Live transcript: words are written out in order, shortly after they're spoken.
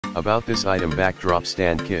About this item: backdrop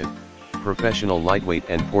stand kit. Professional lightweight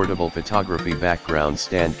and portable photography background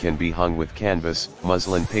stand can be hung with canvas,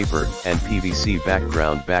 muslin paper, and PVC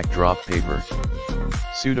background backdrop paper.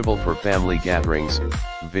 Suitable for family gatherings,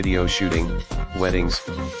 video shooting, weddings,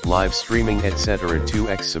 live streaming etc.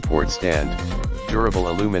 2x support stand.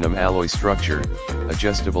 Durable aluminum alloy structure,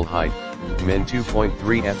 adjustable height, min 2.3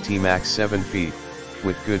 ft max 7 feet,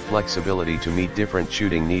 with good flexibility to meet different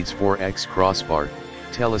shooting needs. 4x crossbar,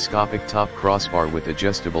 telescopic top crossbar with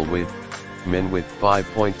adjustable width, min width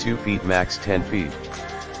 5.2 feet max 10 feet.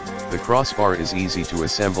 The crossbar is easy to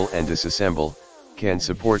assemble and disassemble, can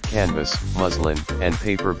support canvas, muslin, and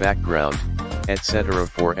paper background, etc.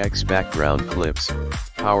 4x background clips,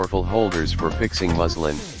 powerful holders for fixing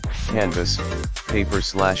muslin, canvas,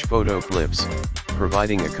 paper/photo clips,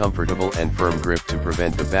 providing a comfortable and firm grip to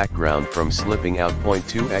prevent the background from slipping out.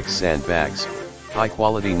 2x sandbags, high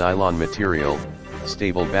quality nylon material,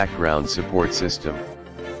 stable background support system.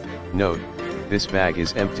 Note: this bag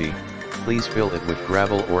is empty, please fill it with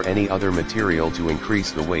gravel or any other material to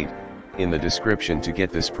increase the weight. In the description to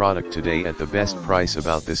get this product today at the best price.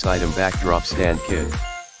 About this item: backdrop stand kit.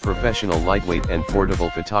 Professional lightweight and portable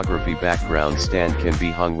photography background stand can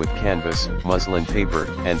be hung with canvas, muslin paper,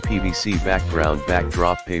 and PVC background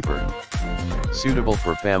backdrop paper. Suitable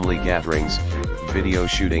for family gatherings, video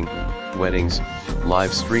shooting, weddings,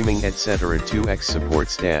 live streaming etc. 2x support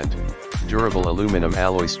stand. Durable aluminum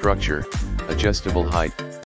alloy structure, adjustable height,